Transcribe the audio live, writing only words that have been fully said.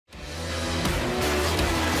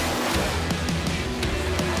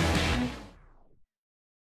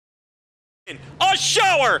A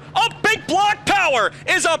shower of big block power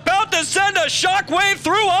is about to send a shockwave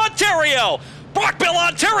through Ontario. Brockville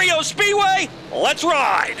Ontario Speedway, let's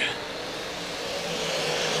ride.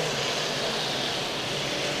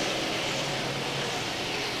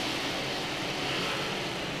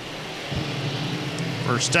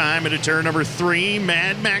 First time into turn number 3,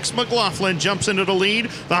 Mad Max McLaughlin jumps into the lead.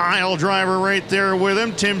 The aisle driver right there with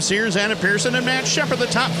him, Tim Sears, Anna Pearson, and Matt Shepard, the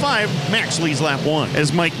top 5. Max leads lap 1.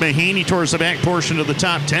 As Mike Mahaney towards the back portion of the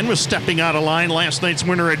top 10 was stepping out of line. Last night's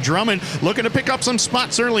winner at Drummond looking to pick up some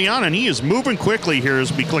spots early on, and he is moving quickly here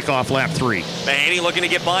as we click off lap 3. Mahaney looking to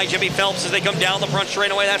get by Jimmy Phelps as they come down the front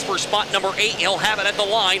straightaway. That's for spot number 8. He'll have it at the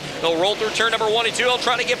line. They'll roll through turn number 1 and 2. He'll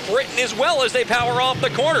try to get Britton as well as they power off the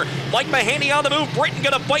corner. Mike Mahaney on the move. Britton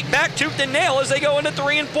going to fight back tooth and nail as they go into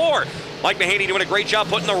 3 and 4. Mike Mahaney doing a great job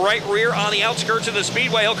putting the right rear on the outskirts of the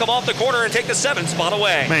speedway. He'll come off the corner and take the 7th spot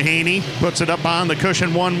away. Mahaney puts it up on the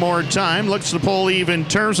cushion one more time. Looks to pull even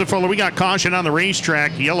terms of Fuller. We got caution on the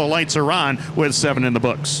racetrack. Yellow lights are on with 7 in the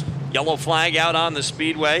books. Yellow flag out on the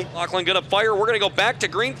speedway. Lachlan going to fire. We're going to go back to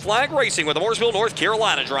green flag racing with the Mooresville, North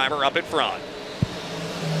Carolina driver up in front.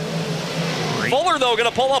 Fuller, though, going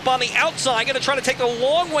to pull up on the outside, going to try to take the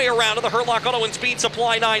long way around to the Hurlock Auto and Speed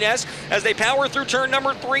Supply 9S as they power through turn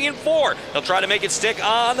number 3 and 4. They'll try to make it stick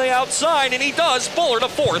on the outside, and he does. Fuller to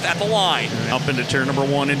 4th at the line. Up into turn number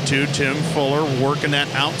 1 and 2, Tim Fuller working that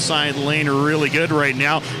outside lane really good right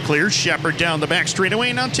now. Clears Shepard down the back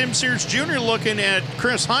straightaway. Now Tim Sears Jr. looking at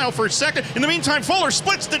Chris Heil for 2nd. In the meantime, Fuller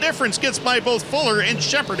splits the difference, gets by both Fuller and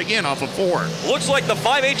Shepard again off of 4. Looks like the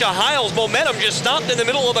 5H of Heil's momentum just stopped in the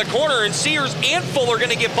middle of the corner, and Sears and Fuller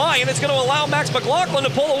going to get by, and it's going to allow Max McLaughlin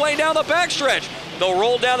to pull away down the backstretch. They'll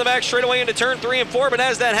roll down the back straightaway into turn 3 and 4, but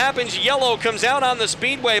as that happens, yellow comes out on the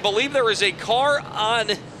speedway. I believe there is a car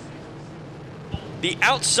on the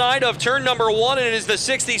outside of turn number 1, and it is the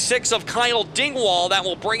 66 of Kyle Dingwall that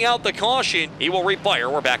will bring out the caution. He will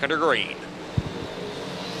refire. We're back under green.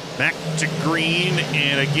 Back to green,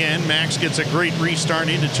 and again, Max gets a great restart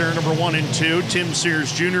into turn number 1 and 2. Tim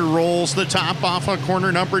Sears Jr. rolls the top off of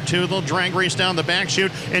corner number 2. They'll drag race down the back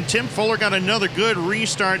chute, and Tim Fuller got another good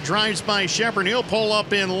restart, drives by Shepard. He'll pull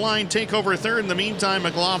up in line, take over 3rd. In the meantime,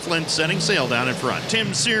 McLaughlin setting sail down in front.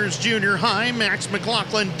 Tim Sears Jr. high, Max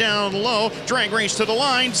McLaughlin down low, drag race to the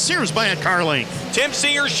line, Sears by a car length. Tim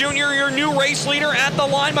Sears Jr., your new race leader at the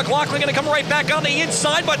line. McLaughlin going to come right back on the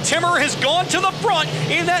inside, but Timmer has gone to the front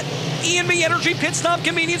in that E&B Energy Pit Stop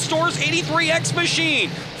Convenience Stores 83X machine.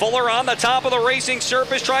 Fuller on the top of the racing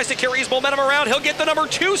surface, tries to carry his momentum around. He'll get the number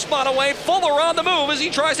 2 spot away. Fuller on the move as he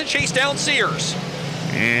tries to chase down Sears.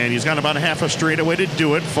 And he's got about a half a straightaway to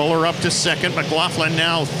do it. Fuller up to 2nd. McLaughlin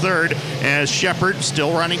now 3rd as Shepard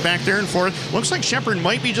still running back there in 4th. Looks like Shepard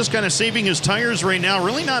might be just kind of saving his tires right now.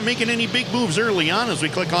 Really not making any big moves early on as we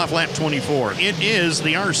click off lap 24. It is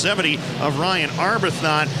the R70 of Ryan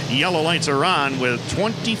Arbuthnot. Yellow lights are on with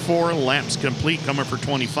 24 laps complete, coming for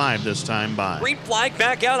 25 this time by. Green flag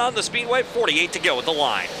back out on the speedway. 48 to go at the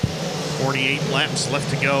line. 48 laps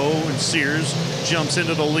left to go, and Sears jumps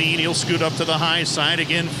into the lead. He'll scoot up to the high side.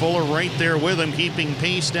 Again, Fuller right there with him, keeping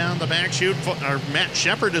pace down the back chute. Matt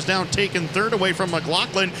Shepard is now taking 3rd away from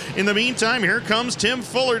McLaughlin. In the meantime, here comes Tim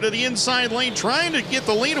Fuller to the inside lane, trying to get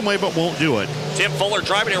the lead away, but won't do it. Tim Fuller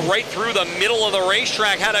driving it right through the middle of the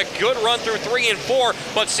racetrack. Had a good run through 3 and 4,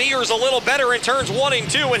 but Sears a little better in turns 1 and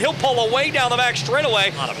 2, and he'll pull away down the back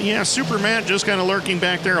straightaway. Yeah, Super Matt just kind of lurking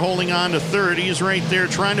back there, holding on to 3rd. He's right there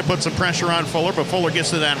trying to put some pressure on Fuller, but Fuller gets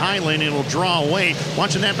to that high lane and it'll draw away.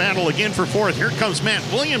 Watching that battle again for 4th. Here comes Matt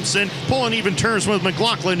Williamson, pulling even turns with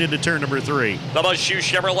McLaughlin into turn number 3. The Buzz Shoe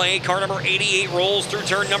Chevrolet car number 88 rolls through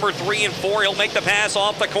turn number 3 and 4. He'll make the pass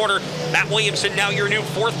off the corner. Matt Williamson now your new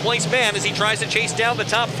 4th place man as he tries to chase down the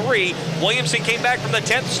top 3. Williamson came back from the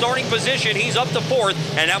 10th starting position. He's up to 4th,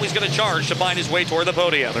 and now he's going to charge to find his way toward the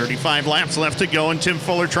podium. 35 laps left to go, and Tim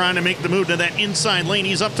Fuller trying to make the move to that inside lane.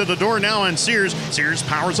 He's up to the door now on Sears. Sears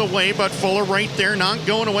powers away, but Fuller right there, not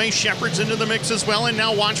going away. Shepard's into the mix as well, and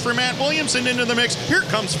now watch for Matt Williamson into the mix. Here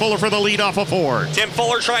comes Fuller for the lead off of 4. Tim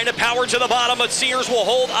Fuller trying to power to the bottom, but Sears will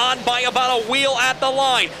hold on by about a wheel at the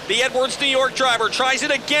line. The Edwards, New York driver tries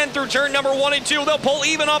it again through turn number 1 and 2. They'll pull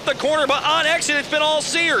even off the corner, but on exit, it's been all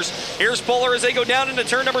Sears. Here's Fuller as they go down into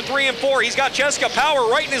turn number 3 and 4. He's got Jessica Power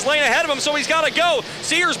right in his lane ahead of him, so he's got to go.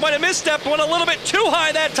 Sears might have misstepped, went a little bit too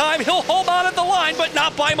high that time. He'll hold on at the line. line, but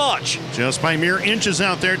not by much. Just by mere inches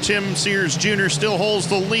out there. Tim Sears Jr. still holds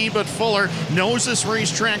the lead, but Fuller knows this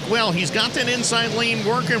racetrack well. He's got that inside lane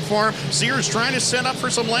working for him. Sears trying to set up for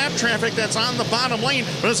some lap traffic that's on the bottom lane,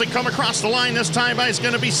 but as they come across the line this time by, it's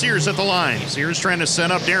going to be Sears at the line. Sears trying to set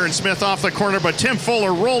up Darren Smith off the corner, but Tim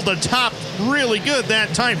Fuller rolled the top really good that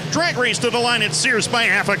time. Drag race to the line at Sears by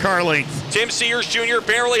half a car length. Tim Sears Jr.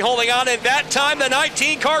 barely holding on, and that time the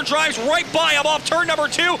 19 car drives right by him off turn number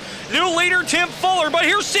 2. New leader Tim Fuller, but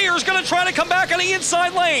here's Sears going to try to come back on the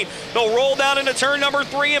inside lane. They'll roll down into turn number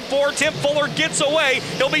 3 and 4. Tim Fuller gets away.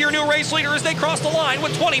 He'll be your new race leader as they cross the line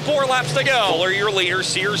with 24 laps to go. Fuller your leader,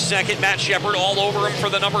 Sears second, Matt Shepard all over him for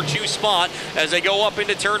the number 2 spot as they go up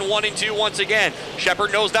into turn 1 and 2 once again.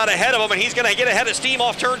 Shepard knows that ahead of him, and he's going to get ahead of steam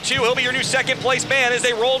off turn 2. He'll be your new second place man as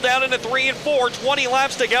they roll down into 3 and 4, 20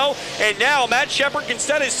 laps to go. And now Matt Shepard can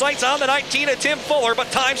set his sights on the 19 of Tim Fuller, but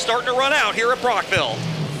time's starting to run out here at Brockville.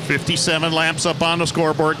 57 laps up on the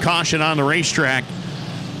scoreboard. Caution on the racetrack.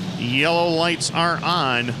 Yellow lights are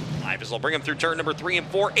on. As they'll bring him through turn number 3 and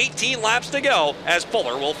 4. 18 laps to go as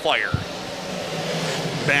Fuller will fire.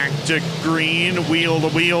 Back to green, wheel to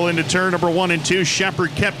wheel into turn number 1 and 2.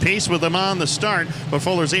 Shepard kept pace with him on the start, but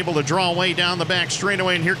Fuller's able to draw away down the back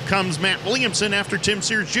straightaway, and here comes Matt Williamson after Tim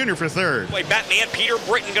Sears Jr. for third. Batman Peter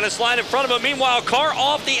Britton going to slide in front of him. Meanwhile, car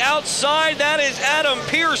off the outside. That is Adam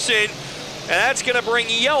Pearson. And that's going to bring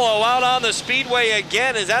yellow out on the speedway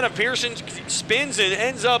again as Adam Pearson spins and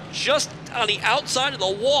ends up just on the outside of the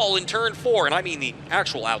wall in turn 4, and I mean the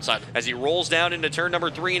actual outside. As he rolls down into turn number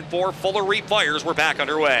 3 and 4, Fuller refires. We're back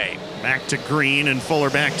underway. Back to green and Fuller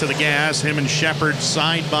back to the gas. Him and Shepard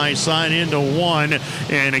side by side into one.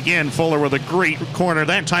 And again, Fuller with a great corner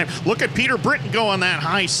that time. Look at Peter Britton go on that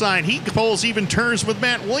high side. He pulls even turns with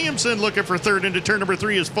Matt Williamson looking for third into turn number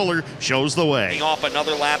 3 as Fuller shows the way. Off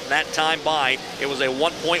another lap that time by. It was a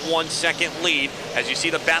 1.1 second lead as you see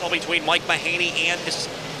the battle between Mike Mahaney and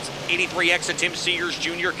 83X and Tim Sears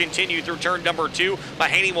Jr. continue through turn number 2.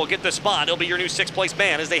 Mahaney will get the spot. He'll be your new 6th place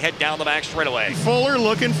man as they head down the back straightaway. Fuller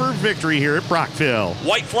looking for victory here at Brockville.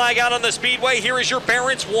 White flag out on the speedway. Here is your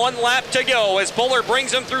parents. 1 lap to go as Fuller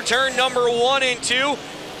brings him through turn number 1 and 2.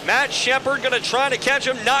 Matt Shepard going to try to catch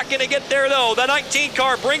him, not going to get there though. The 19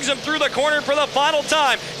 car brings him through the corner for the final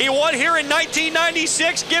time. He won here in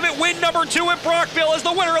 1996. Give it win number 2 at Brockville as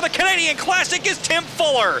the winner of the Canadian Classic is Tim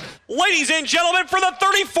Fuller. Ladies and gentlemen, for the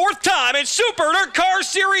 34th time in Super DIRTcar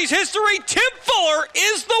Series history, Tim Fuller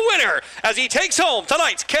is the winner as he takes home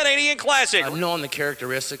tonight's Canadian Classic. I've known the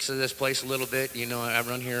characteristics of this place a little bit. You know, I've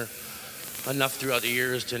run here enough throughout the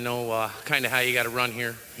years to know kind of how you got to run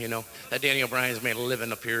here. You know, that Danny O'Brien's made a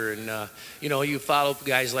living up here, and you know, you follow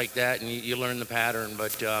guys like that and you learn the pattern.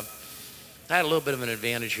 But I had a little bit of an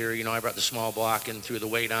advantage here. You know, I brought the small block and threw the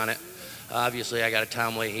weight on it. Obviously, I got a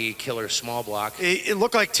Tom Leahy killer small block. It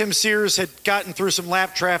looked like Tim Sears had gotten through some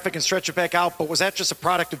lap traffic and stretched it back out, but was that just a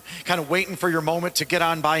product of kind of waiting for your moment to get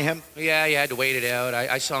on by him? Yeah, you had to wait it out.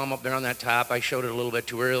 I saw him up there on that top. I showed it a little bit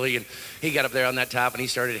too early, and he got up there on that top, and he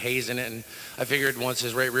started hazing it, and I figured once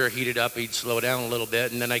his right rear heated up, he'd slow down a little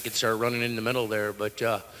bit, and then I could start running in the middle there. But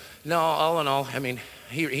no, all in all, I mean,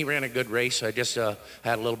 he ran a good race. I just had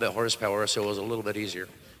a little bit horsepower, so it was a little bit easier.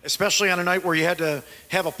 Especially on a night where you had to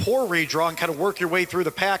have a poor redraw and kind of work your way through the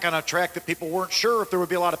pack on a track that people weren't sure if there would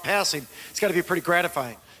be a lot of passing. It's got to be pretty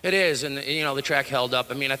gratifying. It is, and you know, the track held up.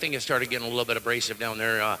 I mean, I think it started getting a little bit abrasive down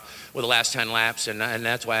there with the last 10 laps, and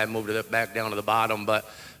that's why I moved it back down to the bottom. But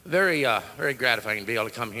very gratifying to be able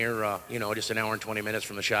to come here, you know, just an hour and 20 minutes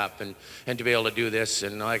from the shop and to be able to do this.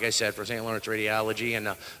 And like I said, for St. Lawrence Radiology and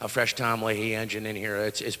a fresh Tom Leahy engine in here,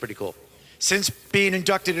 it's pretty cool. Since being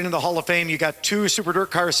inducted into the Hall of Fame, you got 2 Super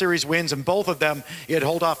DIRTcar Series wins, and both of them you had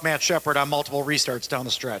hold off Matt Shepard on multiple restarts down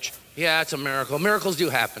the stretch. Yeah, it's a miracle. Miracles do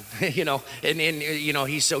happen, you know, and you know,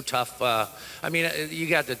 he's so tough. I mean, you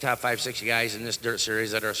got the top 5, 6 guys in this dirt series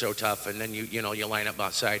that are so tough, and then you know, you line up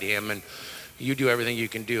beside him and you do everything you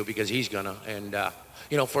can do because he's gonna. And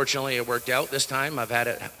you know, fortunately, it worked out this time. I've had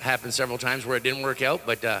it happen several times where it didn't work out,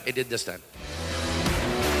 but it did this time.